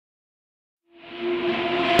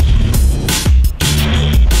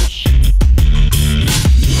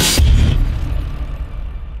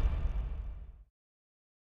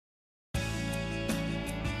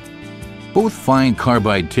Both fine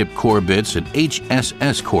carbide tip core bits and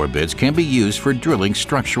HSS core bits can be used for drilling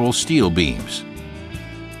structural steel beams.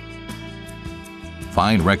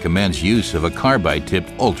 FEIN recommends use of a carbide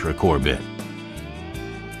tipped ultra core bit.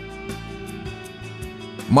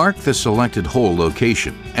 Mark the selected hole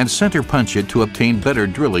location and center punch it to obtain better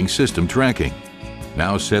drilling system tracking.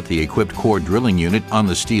 Now set the equipped core drilling unit on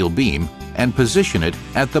the steel beam and position it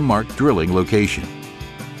at the marked drilling location.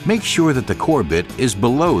 Make sure that the core bit is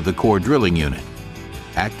below the core drilling unit.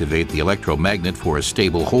 Activate the electromagnet for a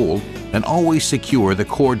stable hold and always secure the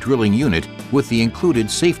core drilling unit with the included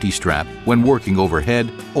safety strap when working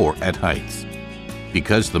overhead or at heights.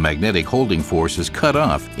 Because the magnetic holding force is cut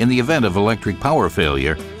off in the event of electric power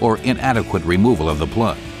failure or inadequate removal of the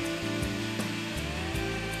plug.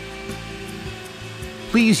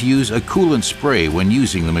 Please use a coolant spray when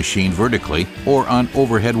using the machine vertically or on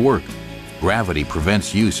overhead work. Gravity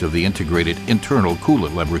prevents use of the integrated internal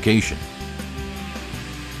coolant lubrication.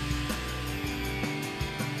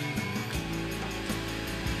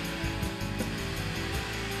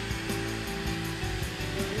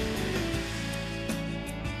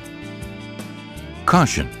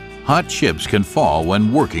 Caution: hot chips can fall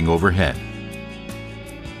when working overhead.